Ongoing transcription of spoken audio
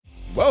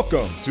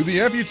Welcome to the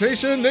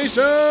Amputation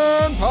Nation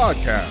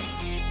podcast.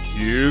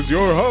 Here's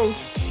your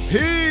host,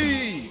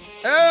 PLG.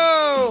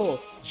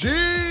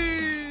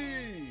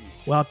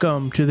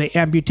 Welcome to the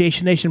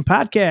Amputation Nation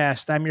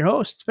podcast. I'm your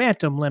host,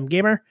 Phantom Limb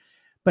Gamer,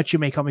 but you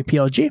may call me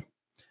PLG.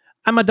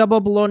 I'm a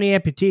double baloney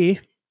amputee,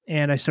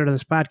 and I started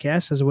this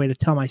podcast as a way to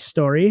tell my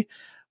story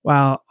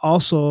while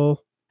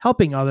also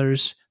helping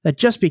others that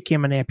just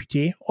became an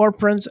amputee or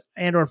friends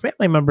and or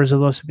family members of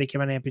those who became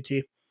an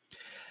amputee.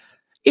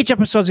 Each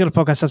episode is going to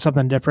focus on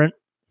something different,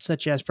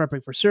 such as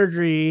prepping for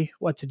surgery,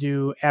 what to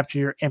do after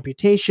your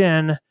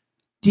amputation,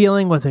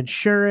 dealing with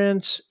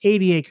insurance,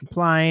 ADA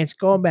compliance,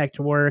 going back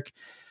to work,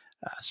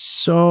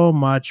 so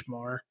much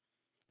more.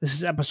 This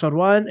is episode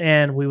 1,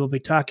 and we will be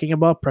talking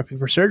about prepping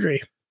for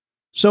surgery.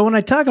 So when I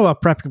talk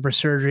about prepping for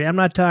surgery, I'm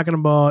not talking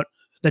about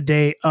the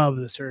day of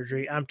the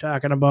surgery. I'm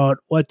talking about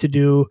what to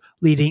do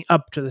leading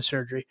up to the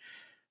surgery.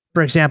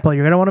 For example,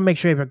 you're going to want to make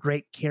sure you have a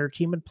great care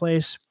team in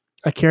place.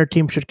 A care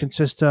team should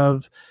consist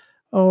of,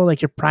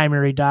 like your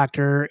primary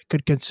doctor. It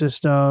could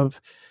consist of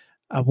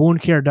a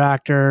wound care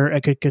doctor.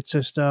 It could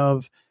consist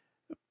of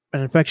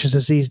an infectious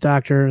disease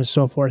doctor and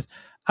so forth.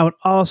 I would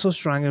also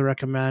strongly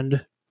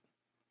recommend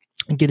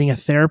getting a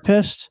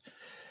therapist.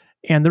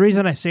 And the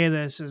reason I say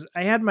this is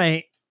I had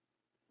my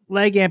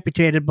leg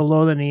amputated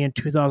below the knee in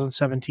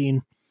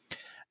 2017,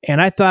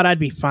 and I thought I'd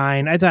be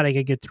fine. I thought I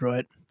could get through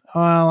it.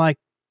 Well, I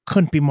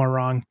couldn't be more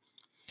wrong.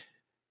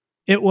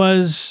 It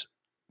was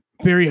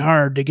very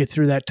hard to get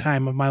through that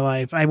time of my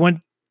life. I went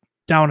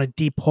down a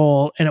deep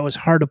hole, and it was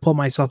hard to pull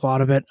myself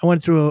out of it. I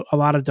went through a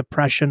lot of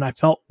depression. I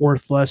felt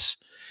worthless,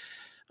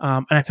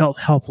 and I felt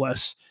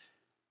helpless.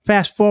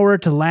 Fast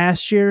forward to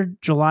last year,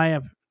 July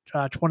of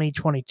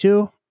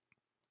 2022.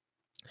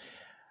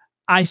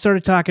 I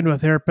started talking to a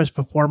therapist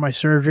before my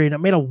surgery, and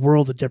it made a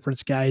world of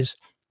difference, guys.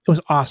 It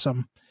was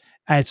awesome.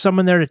 I had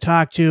someone there to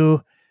talk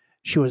to.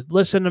 She would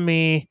listen to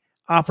me,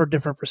 offer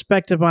different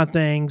perspective on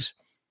things.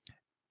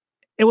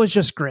 It was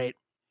just great,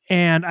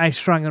 and I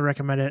strongly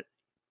recommend it.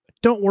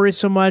 Don't worry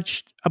so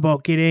much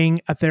about getting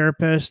a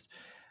therapist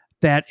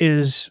that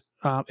is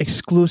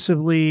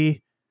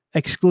exclusively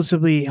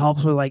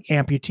helps with like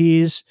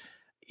amputees.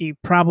 You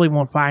probably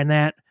won't find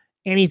that.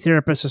 Any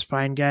therapist is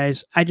fine,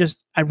 guys. I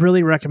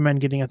really recommend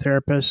getting a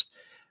therapist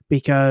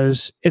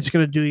because it's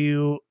going to do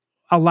you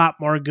a lot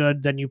more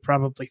good than you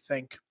probably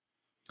think.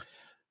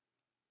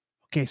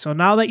 Okay, so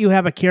now that you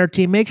have a care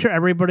team, make sure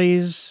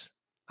everybody's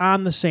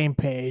on the same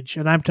page.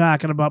 And I'm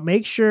talking about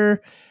make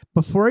sure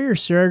before your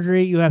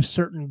surgery, you have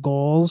certain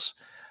goals.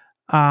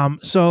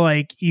 So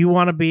like you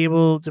want to be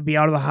able to be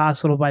out of the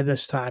hospital by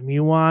this time.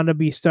 You want to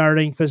be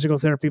starting physical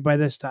therapy by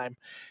this time.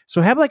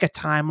 So have like a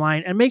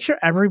timeline and make sure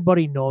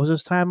everybody knows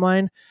this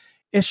timeline.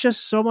 It's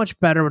just so much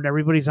better when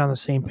everybody's on the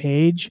same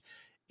page.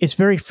 It's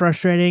very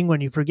frustrating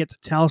when you forget to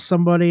tell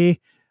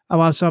somebody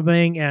about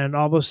something and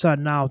all of a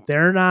sudden now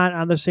they're not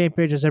on the same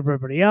page as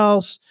everybody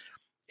else.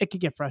 It can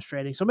get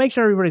frustrating. So make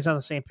sure everybody's on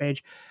the same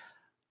page.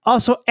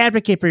 Also,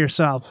 advocate for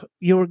yourself.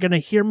 You are going to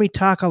hear me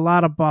talk a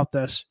lot about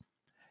this.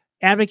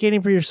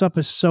 Advocating for yourself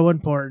is so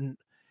important.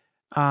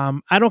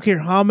 I don't care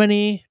how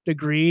many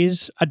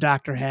degrees a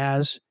doctor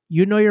has.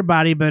 You know your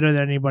body better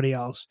than anybody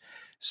else.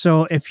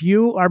 So if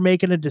you are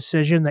making a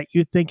decision that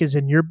you think is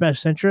in your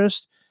best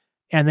interest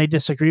and they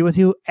disagree with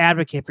you,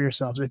 advocate for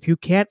yourselves. If you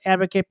can't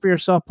advocate for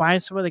yourself,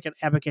 find someone that can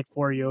advocate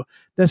for you.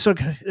 This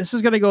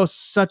is going to go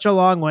such a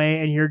long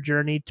way in your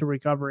journey to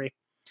recovery.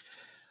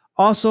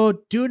 Also,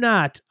 do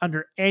not,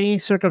 under any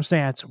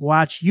circumstance,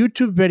 watch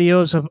YouTube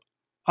videos of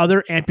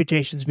other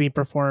amputations being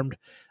performed.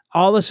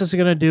 All this is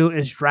going to do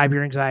is drive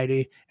your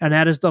anxiety, and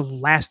that is the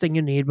last thing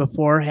you need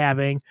before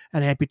having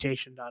an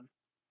amputation done.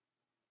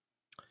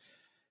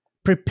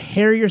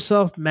 Prepare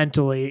yourself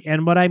mentally,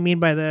 and what I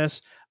mean by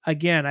this,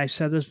 again, I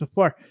said this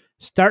before,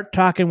 start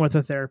talking with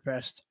a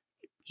therapist.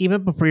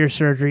 Even before your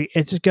surgery,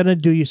 it's going to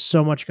do you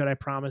so much good, I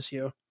promise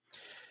you.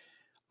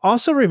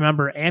 Also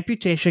remember,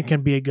 amputation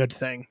can be a good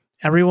thing.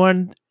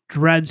 Everyone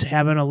dreads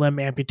having a limb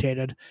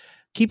amputated.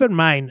 Keep in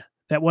mind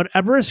that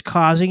whatever is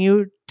causing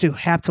you to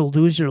have to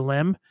lose your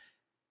limb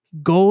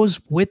goes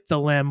with the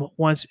limb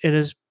once it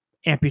is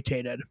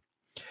amputated.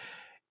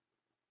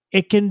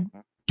 It can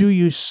do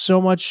you so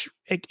much.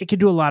 It can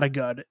do a lot of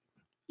good.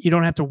 You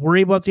don't have to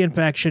worry about the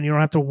infection. You don't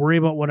have to worry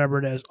about whatever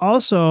it is.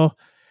 Also,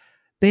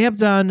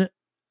 there's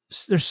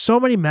so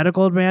many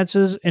medical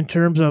advances in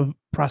terms of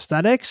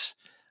prosthetics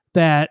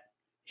that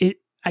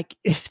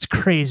it's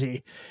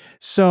crazy.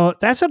 So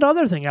that's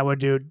another thing I would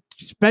do.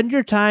 Spend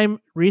your time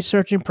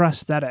researching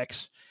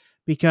prosthetics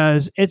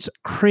because it's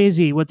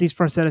crazy what these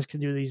prosthetics can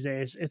do these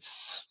days.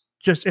 It's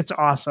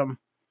awesome.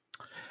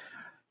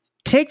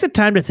 Take the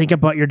time to think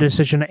about your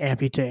decision to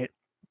amputate.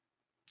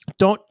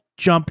 Don't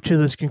jump to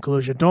this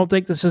conclusion. Don't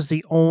think this is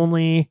the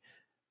only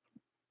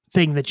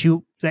thing that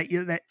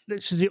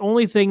this is the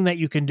only thing that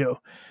you can do.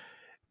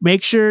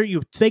 Make sure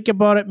you think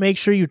about it. Make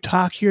sure you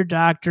talk to your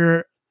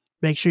doctor.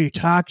 Make sure you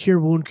talk to your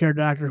wound care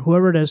doctor,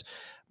 whoever it is.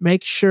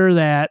 Make sure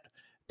that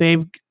they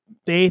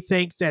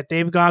think that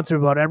they've gone through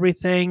about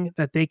everything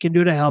that they can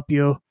do to help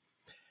you.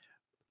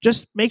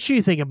 just make sure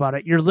you think about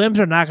it. Your limbs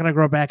are not going to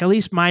grow back. At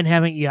least mine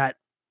haven't yet.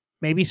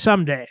 Maybe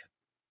someday,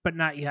 but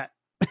not yet.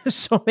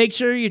 So make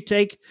sure you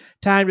take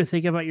time to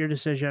think about your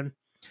decision.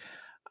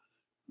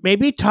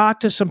 Maybe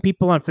talk to some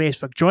people on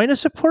Facebook. Join a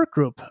support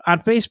group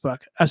on Facebook,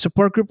 a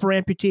support group for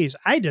amputees.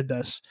 I did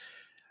this.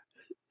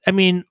 I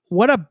mean,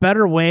 what a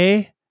better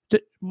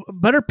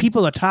better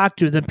people to talk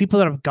to than people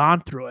that have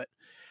gone through it.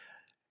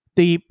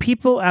 The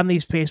people on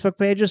these Facebook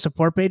pages,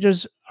 support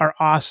pages, are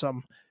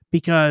awesome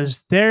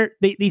because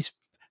these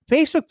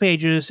Facebook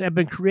pages have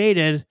been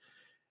created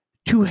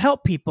to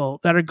help people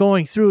that are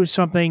going through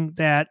something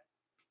that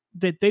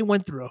they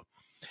went through.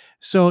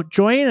 So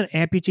join an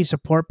amputee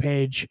support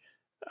page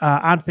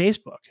on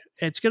Facebook.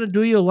 It's going to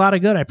do you a lot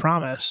of good, I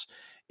promise.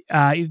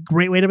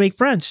 Great way to make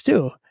friends,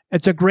 too.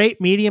 It's a great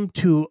medium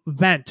to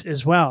vent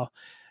as well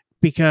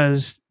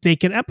because they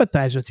can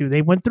empathize with you.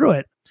 They went through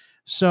it.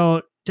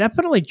 So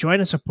definitely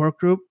join a support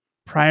group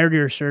prior to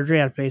your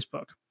surgery on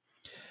Facebook.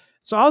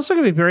 It's also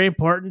going to be very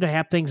important to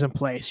have things in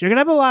place. You're going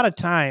to have a lot of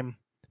time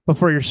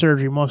before your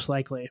surgery, most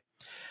likely.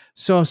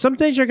 So some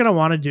things you're going to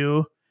want to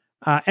do,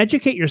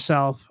 educate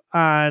yourself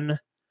on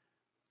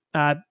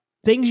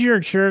things your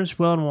insurance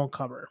will and won't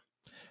cover.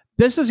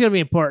 This is going to be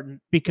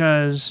important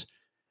because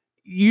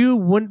you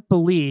wouldn't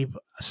believe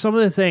some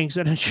of the things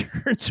that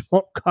insurance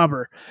won't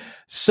cover.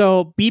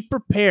 So be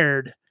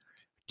prepared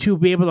to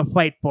be able to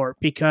fight for it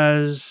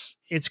because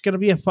it's going to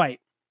be a fight.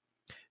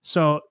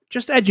 So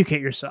just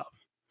educate yourself.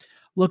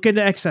 Look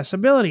into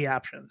accessibility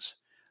options.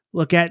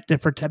 Look at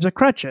different types of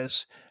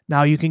crutches.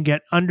 Now you can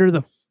get under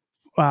the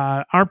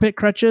armpit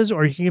crutches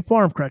or you can get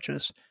forearm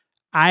crutches.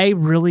 I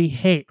really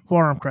hate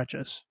forearm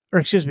crutches. Or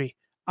excuse me,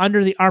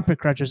 under the armpit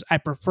crutches. I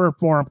prefer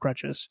forearm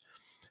crutches.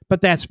 But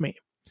that's me.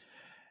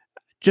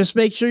 Just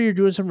make sure you're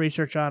doing some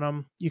research on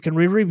them. You can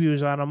read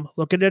reviews on them.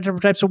 Look at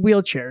different types of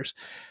wheelchairs.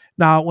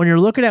 Now, when you're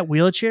looking at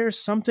wheelchairs,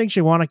 some things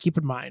you want to keep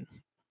in mind.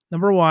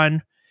 Number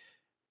one,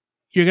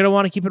 you're going to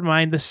want to keep in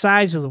mind the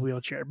size of the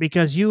wheelchair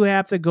because you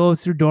have to go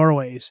through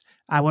doorways.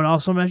 I would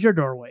also measure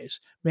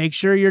doorways. Make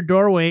sure your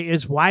doorway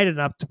is wide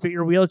enough to fit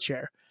your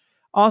wheelchair.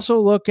 Also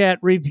look at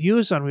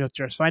reviews on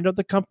wheelchairs. Find out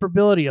the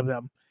comfortability of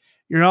them.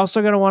 You're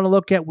also going to want to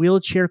look at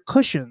wheelchair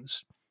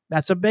cushions.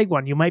 That's a big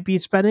one. You might be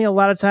spending a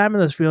lot of time in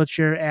this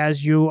wheelchair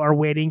as you are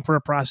waiting for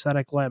a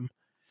prosthetic limb.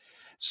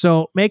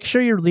 So make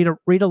sure you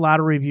read a lot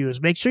of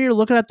reviews. Make sure you're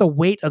looking at the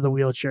weight of the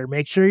wheelchair.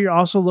 Make sure you're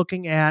also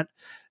looking at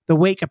the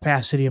weight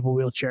capacity of a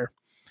wheelchair.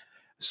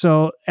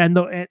 So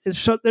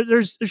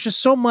there's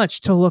just so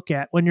much to look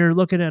at when you're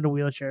looking at a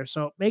wheelchair.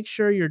 So make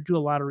sure you do a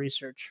lot of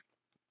research.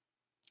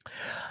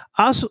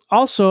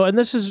 Also, and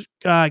this is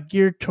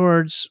geared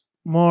towards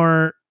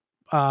more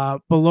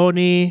below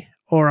knee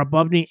or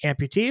above knee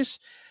amputees,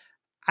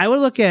 I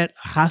would look at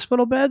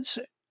hospital beds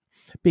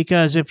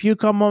because if you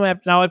come home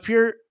now, if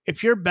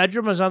your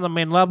bedroom is on the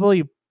main level,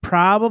 you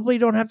probably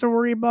don't have to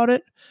worry about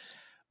it.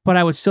 But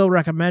I would still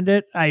recommend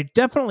it. I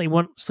definitely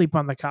wouldn't sleep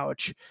on the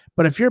couch.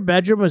 But if your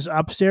bedroom is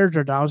upstairs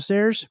or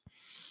downstairs,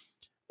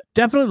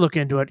 definitely look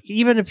into it.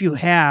 Even if you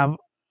have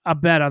a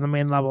bed on the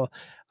main level,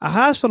 a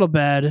hospital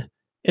bed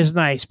is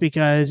nice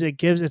because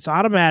it's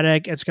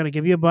automatic. It's going to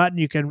give you a button.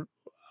 You can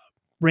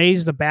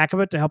raise the back of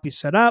it to help you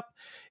set up.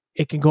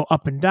 It can go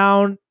up and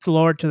down,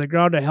 lower it to the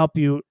ground to help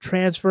you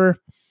transfer.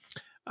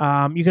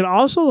 You can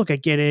also look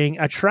at getting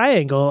a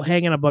triangle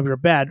hanging above your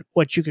bed,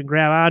 which you can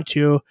grab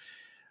onto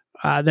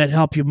that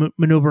help you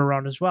maneuver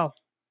around as well.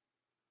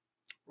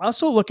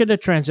 Also look into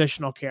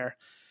transitional care.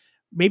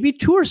 Maybe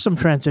tour some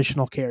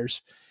transitional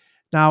cares.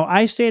 Now,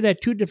 I stayed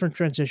at 2 different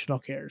transitional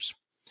cares.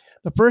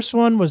 The first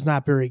one was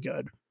not very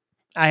good.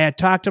 I had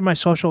talked to my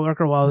social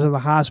worker while I was in the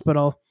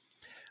hospital,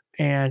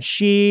 and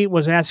she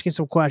was asking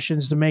some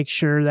questions to make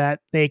sure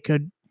that they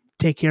could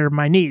take care of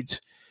my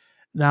needs.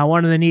 Now,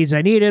 one of the needs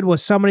I needed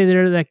was somebody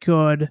there that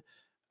could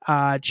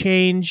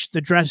change the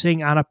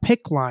dressing on a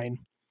PICC line,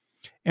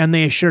 and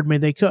they assured me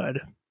they could.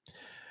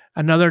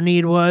 Another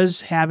need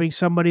was having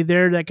somebody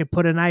there that could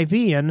put an IV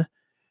in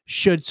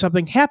should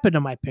something happen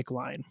to my PICC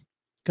line,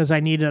 because I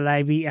needed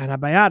IV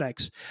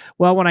antibiotics.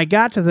 Well, when I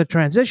got to the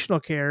transitional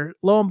care,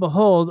 lo and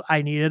behold,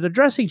 I needed a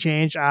dressing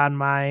change on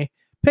my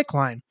PICC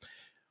line.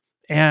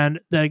 And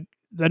the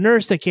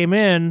nurse that came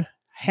in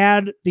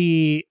had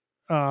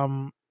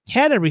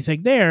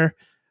everything there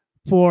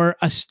for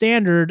a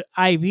standard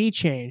IV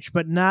change,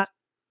 but not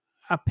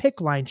a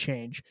PICC line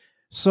change.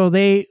 So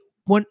they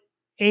weren't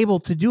able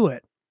to do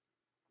it.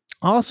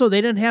 Also, they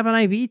didn't have an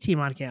IV team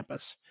on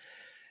campus.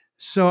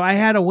 So I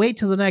had to wait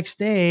till the next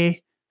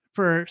day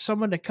for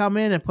someone to come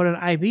in and put an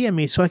IV in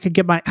me so I could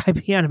get my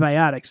IV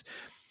antibiotics.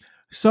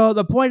 So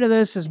the point of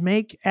this is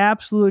make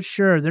absolute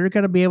sure they're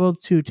going to be able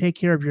to take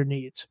care of your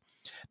needs.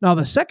 Now,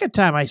 the second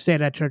time I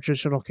stayed at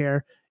transitional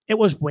care, it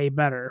was way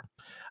better.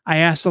 I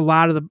asked a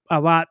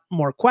lot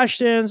more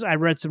questions. I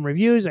read some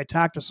reviews. I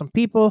talked to some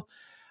people,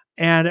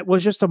 and it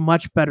was just a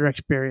much better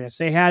experience.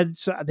 They had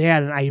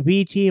an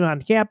IV team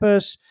on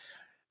campus.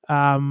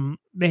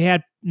 They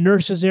had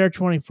nurses there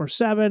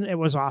 24/7. It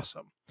was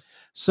awesome.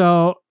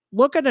 So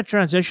look at the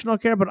transitional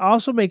care, but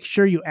also make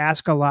sure you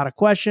ask a lot of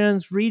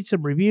questions, read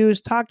some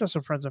reviews, talk to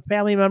some friends and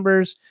family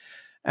members,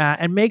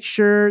 and make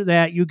sure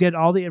that you get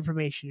all the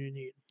information you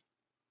need.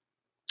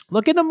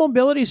 Look into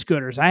mobility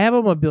scooters. I have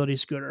a mobility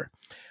scooter.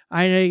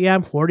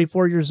 I'm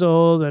 44 years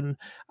old, and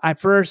at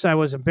first I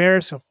was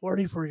embarrassed. I'm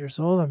 44 years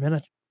old. I'm in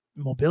a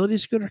mobility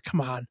scooter.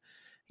 Come on.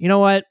 You know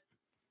what?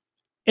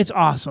 It's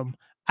awesome.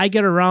 I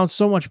get around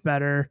so much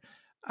better.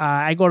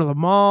 I go to the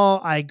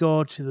mall. I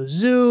go to the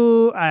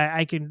zoo.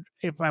 I can,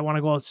 if I want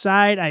to go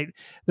outside.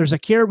 There's a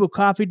Caribou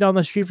Coffee down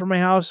the street from my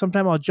house.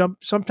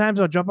 Sometimes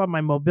I'll jump on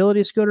my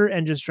mobility scooter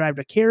and just drive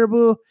to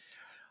Caribou.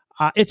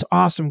 It's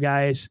awesome,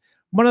 guys.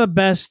 One of the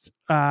best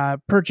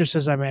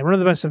purchases I made. One of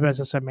the best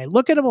investments I made.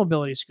 Look at the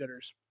mobility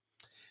scooters.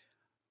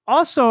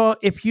 Also,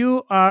 if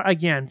you are,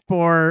 again,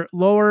 for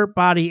lower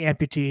body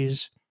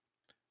amputees,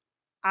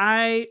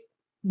 I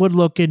would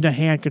look into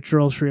hand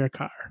controls for your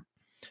car.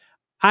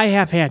 I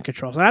have hand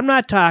controls. And I'm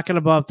not talking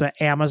about the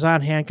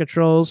Amazon hand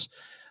controls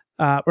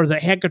or the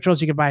hand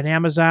controls you can buy on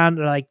Amazon.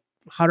 They're like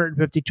 $150,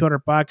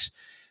 $200.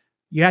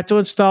 You have to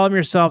install them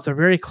yourself. They're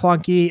very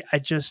clunky.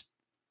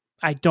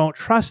 I don't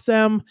trust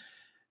them.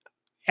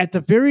 At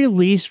the very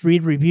least,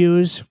 read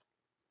reviews.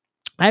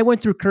 I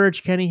went through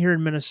Courage Kenny here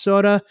in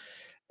Minnesota,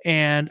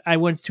 and I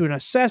went through an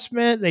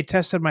assessment. They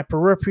tested my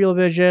peripheral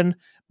vision,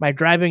 my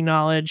driving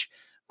knowledge.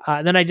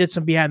 Then I did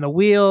some behind the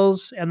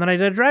wheels, and then I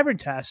did a driving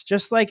test,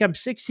 just like I'm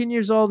 16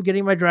 years old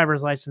getting my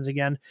driver's license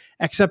again,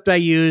 except I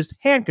used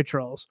hand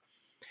controls.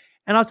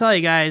 And I'll tell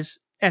you guys,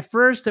 at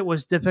first it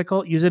was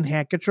difficult using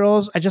hand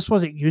controls. I just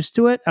wasn't used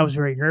to it. I was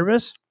very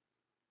nervous.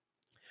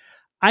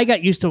 I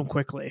got used to them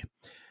quickly.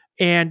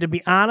 And to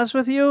be honest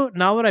with you,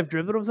 now that I've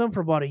driven with them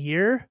for about a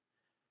year,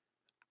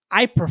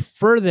 I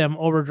prefer them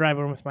over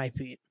driving with my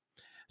feet.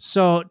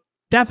 So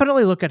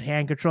definitely look at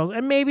hand controls.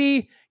 And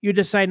maybe you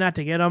decide not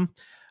to get them.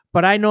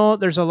 But I know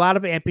there's a lot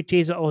of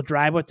amputees that will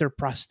drive with their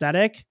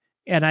prosthetic.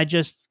 And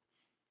it's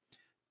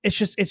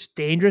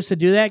dangerous to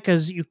do that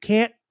because you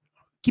can't,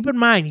 keep in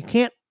mind,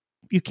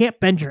 you can't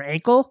bend your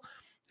ankle.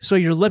 So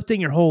you're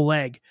lifting your whole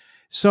leg.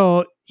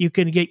 So you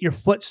can get your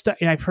foot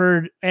stuck. I've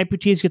heard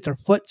amputees get their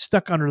foot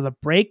stuck under the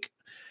brake.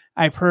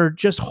 I've heard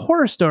just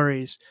horror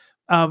stories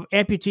of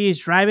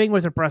amputees driving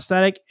with a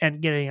prosthetic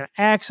and getting in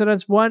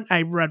accidents.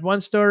 I read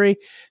one story,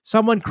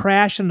 someone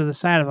crashed into the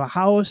side of a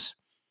house.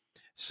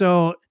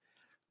 So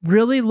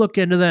really look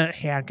into the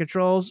hand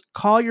controls.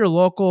 Call your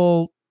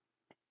local,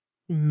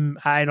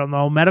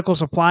 medical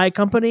supply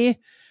company,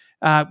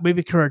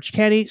 maybe Courage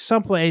Kenny,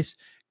 someplace.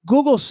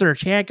 Google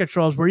search hand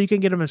controls where you can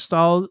get them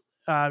installed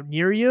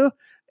near you.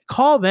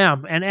 Call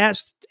them and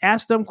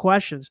ask them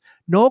questions.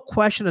 No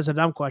question is a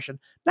dumb question.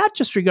 Not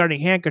just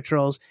regarding hand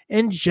controls.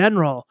 In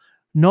general,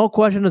 no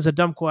question is a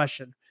dumb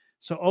question.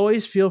 So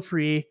always feel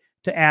free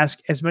to ask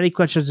as many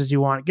questions as you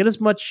want. Get as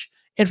much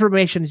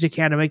information as you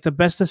can to make the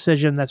best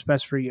decision that's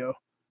best for you.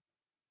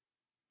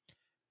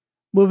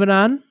 Moving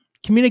on,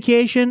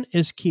 communication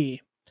is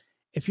key.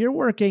 If you're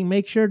working,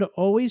 make sure to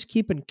always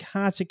keep in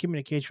constant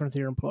communication with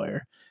your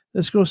employer.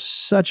 This goes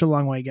such a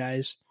long way,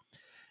 guys.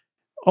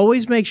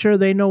 Always make sure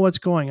they know what's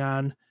going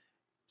on.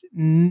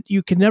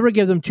 You can never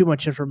give them too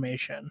much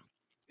information.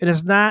 It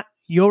is not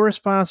your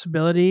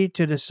responsibility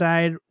to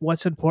decide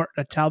what's important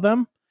to tell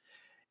them.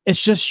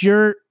 It's just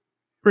your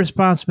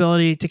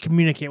responsibility to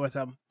communicate with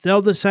them.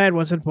 They'll decide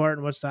what's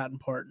important, what's not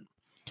important.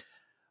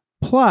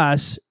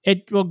 Plus,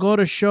 it will go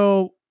to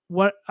show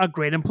what a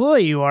great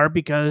employee you are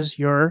because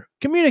you're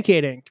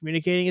communicating.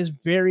 Communicating is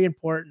very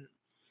important.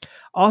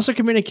 Also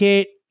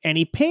communicate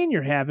any pain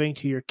you're having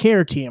to your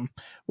care team,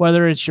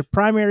 whether it's your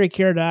primary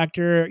care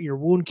doctor, your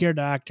wound care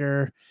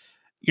doctor,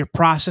 your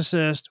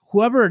processist,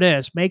 whoever it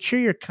is. Make sure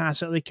you're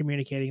constantly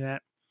communicating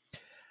that.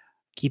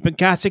 Keep in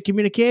constant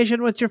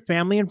communication with your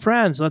family and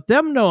friends. Let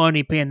them know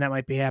any pain that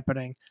might be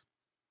happening.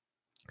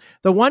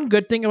 The one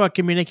good thing about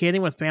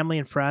communicating with family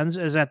and friends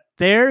is that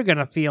they're going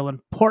to feel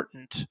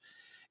important.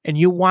 And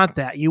you want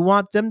that. You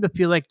want them to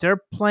feel like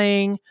they're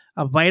playing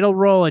a vital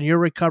role in your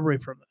recovery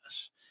from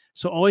this.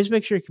 So always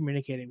make sure you're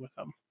communicating with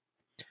them.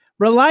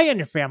 Rely on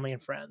your family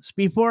and friends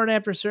before and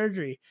after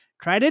surgery.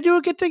 Try to do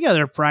a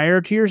get-together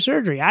prior to your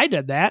surgery. I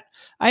did that.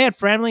 I had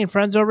family and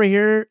friends over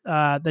here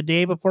the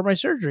day before my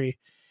surgery.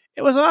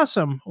 It was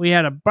awesome. We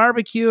had a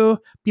barbecue.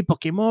 People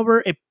came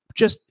over.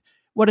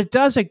 What it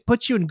does, it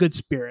puts you in good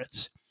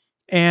spirits.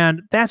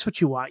 And that's what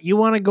you want. You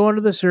want to go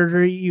into the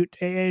surgery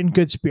in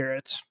good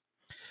spirits.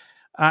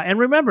 And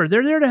remember,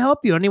 they're there to help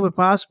you any way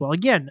possible.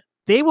 Again,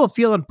 they will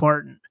feel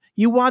important.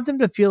 You want them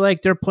to feel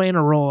like they're playing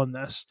a role in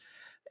this.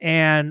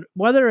 And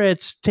whether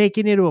it's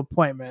taking you to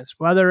appointments,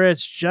 whether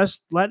it's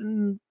just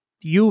letting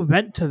you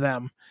vent to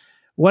them,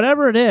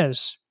 whatever it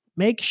is,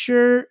 make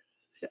sure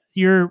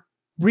you're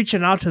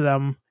reaching out to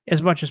them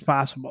as much as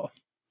possible.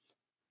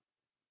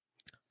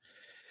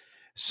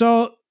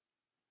 So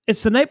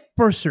it's the night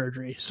before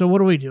surgery. So what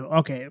do we do?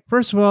 Okay,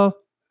 first of all,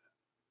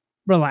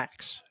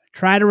 relax.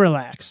 Try to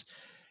relax.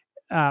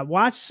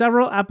 Watch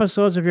several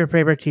episodes of your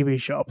favorite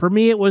TV show. For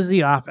me, it was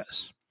The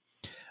Office.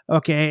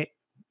 Okay,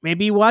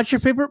 maybe watch your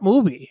favorite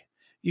movie.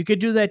 You could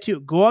do that too.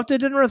 Go out to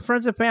dinner with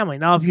friends and family.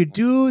 Now, if you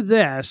do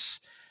this,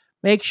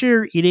 make sure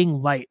you're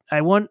eating light.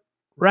 I wouldn't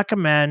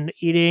recommend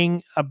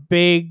eating a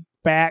big,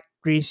 fat,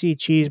 greasy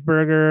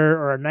cheeseburger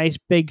or a nice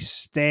big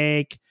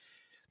steak.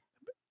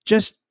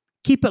 Just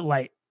keep it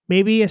light.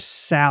 Maybe a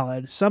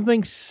salad,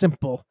 something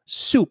simple,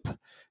 soup,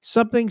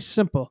 something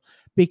simple,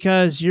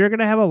 because you're going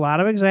to have a lot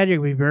of anxiety. You're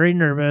going to be very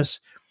nervous.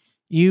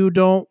 You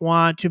don't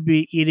want to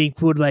be eating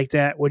food like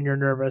that when you're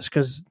nervous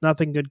because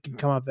nothing good can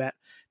come of that.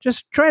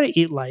 Just try to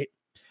eat light.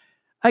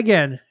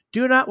 Again,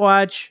 do not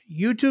watch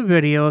YouTube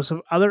videos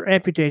of other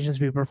amputations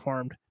being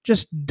performed.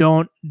 Just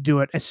don't do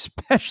it,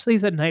 especially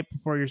the night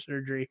before your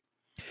surgery.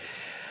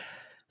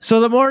 So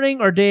the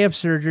morning or day of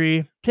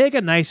surgery, take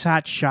a nice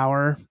hot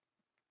shower.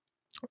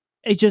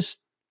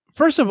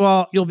 First of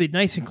all, you'll be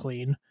nice and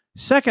clean.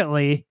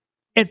 Secondly,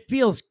 it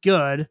feels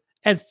good.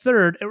 And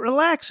third, it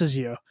relaxes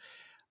you.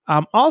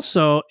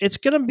 Also, it's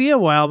going to be a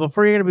while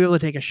before you're going to be able to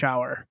take a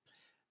shower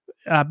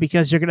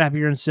because you're going to have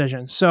your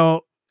incision.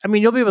 So,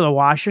 you'll be able to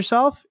wash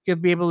yourself. You'll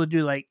be able to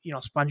do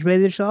sponge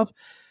bathe yourself,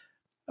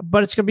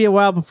 but it's going to be a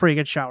while before you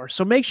get shower.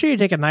 So make sure you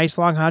take a nice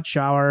long hot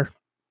shower.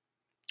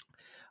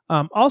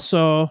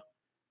 Also,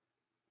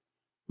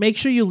 make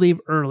sure you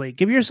leave early.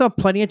 Give yourself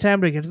plenty of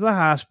time to get to the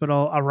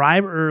hospital.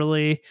 Arrive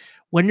early.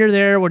 When you're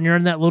there, when you're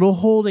in that little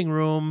holding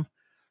room,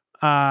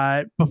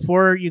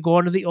 before you go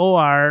into the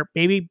OR,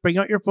 maybe bring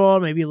out your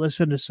phone, maybe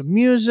listen to some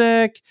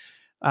music,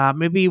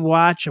 maybe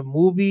watch a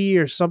movie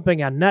or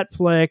something on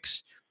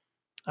Netflix.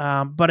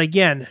 But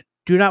again,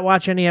 do not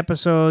watch any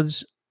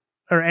episodes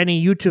or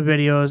any YouTube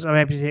videos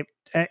of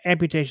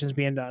amputations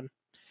being done.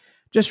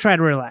 Just try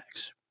to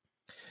relax.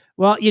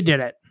 Well, you did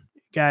it,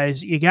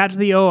 guys. You got to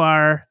the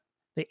OR.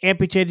 They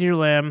amputated your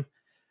limb.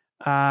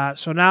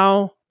 So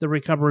now the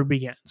recovery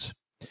begins.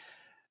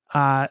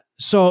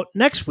 So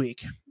next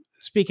week,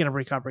 speaking of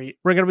recovery,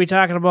 we're going to be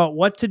talking about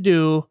what to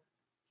do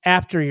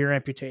after your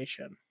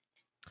amputation.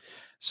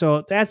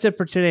 So that's it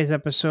for today's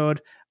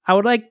episode. I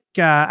would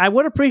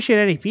appreciate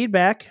any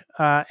feedback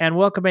and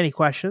welcome any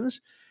questions.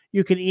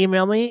 You can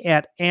email me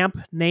at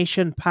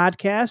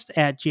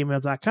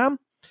ampnationpodcast@gmail.com.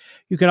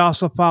 You can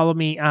also follow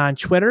me on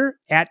Twitter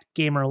at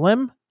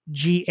GamerLimb,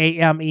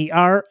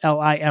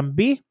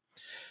 GamerLimb.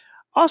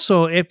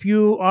 Also, if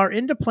you are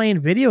into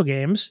playing video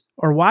games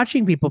or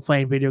watching people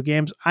playing video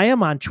games, I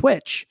am on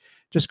Twitch.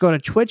 Just go to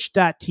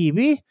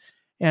twitch.tv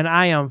and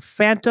I am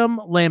Phantom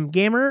Limb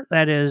Gamer.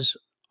 That is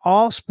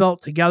all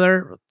spelt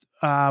together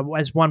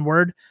as one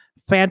word,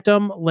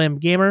 Phantom Limb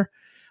Gamer.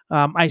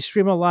 I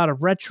stream a lot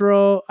of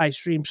retro. I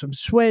stream some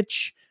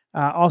Switch,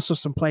 also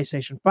some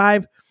PlayStation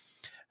 5.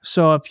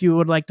 So if you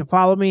would like to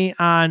follow me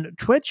on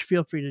Twitch,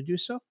 feel free to do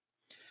so.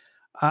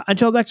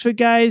 Until next week,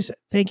 guys,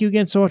 thank you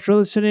again so much for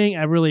listening.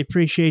 I really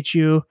appreciate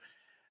you.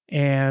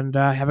 And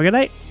have a good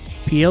night.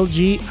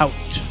 PLG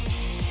out.